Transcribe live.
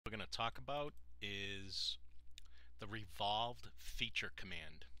going to talk about is the revolved feature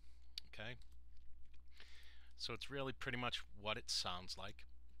command. Okay, so it's really pretty much what it sounds like.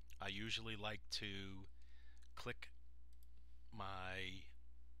 I usually like to click my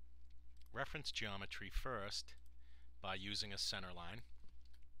reference geometry first by using a center line,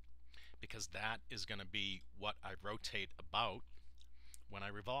 because that is going to be what I rotate about when I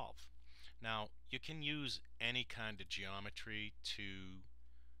revolve. Now, you can use any kind of geometry to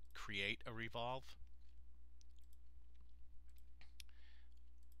create a revolve.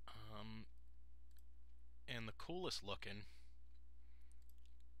 And the coolest looking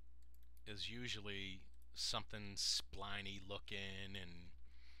is usually something spliny looking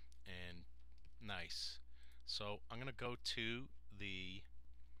and nice. So I'm going to go to the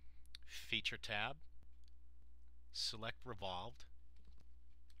feature tab, select revolved.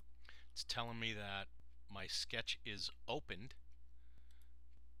 It's telling me that my sketch is opened,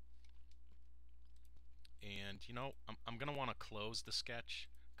 and I'm going to want to close the sketch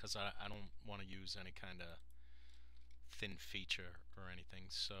because I don't want to use any kind of thin feature or anything.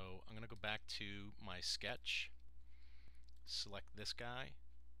 So I'm going to go back to my sketch, select this guy,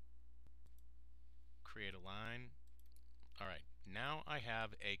 create a line. Alright, now I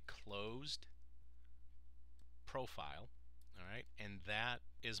have a closed profile, alright, and that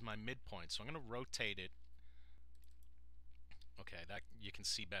is my midpoint. So I'm going to rotate it. Okay, that you can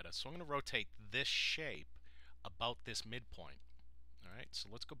see better. So I'm going to rotate this shape about this midpoint. Alright, so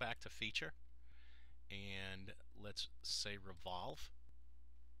let's go back to feature and let's say revolve,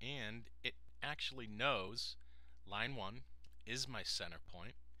 and it actually knows line 1 is my center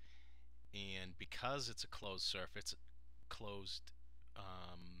point, and because it's a closed surface, closed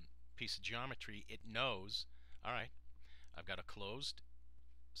piece of geometry, it knows, all right, I've got a closed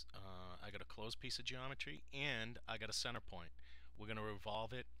piece of geometry and I got a center point. We're going to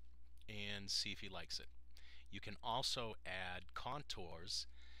revolve it and see if he likes it. You can also add contours,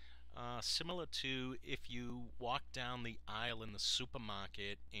 similar to if you walked down the aisle in the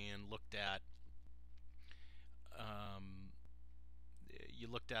supermarket and looked at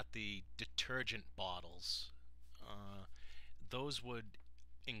the detergent bottles. Those would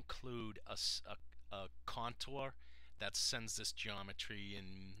include a contour that sends this geometry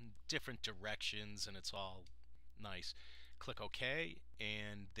in different directions, and it's all nice. Click OK,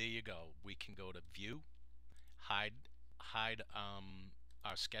 and there you go. We can go to View, hide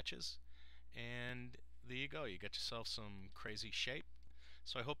our sketches, and there you go. You get yourself some crazy shape.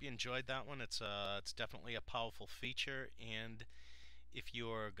 So I hope you enjoyed that one. It's definitely a powerful feature, and if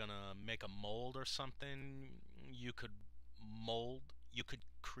you're gonna make a mold or something, you could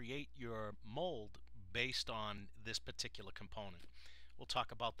create your mold based on this particular component. We'll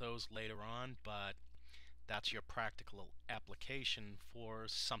talk about those later on, but that's your practical application for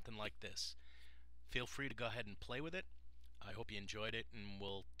something like this. Feel free to go ahead and play with it. I hope you enjoyed it, and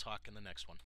we'll talk in the next one.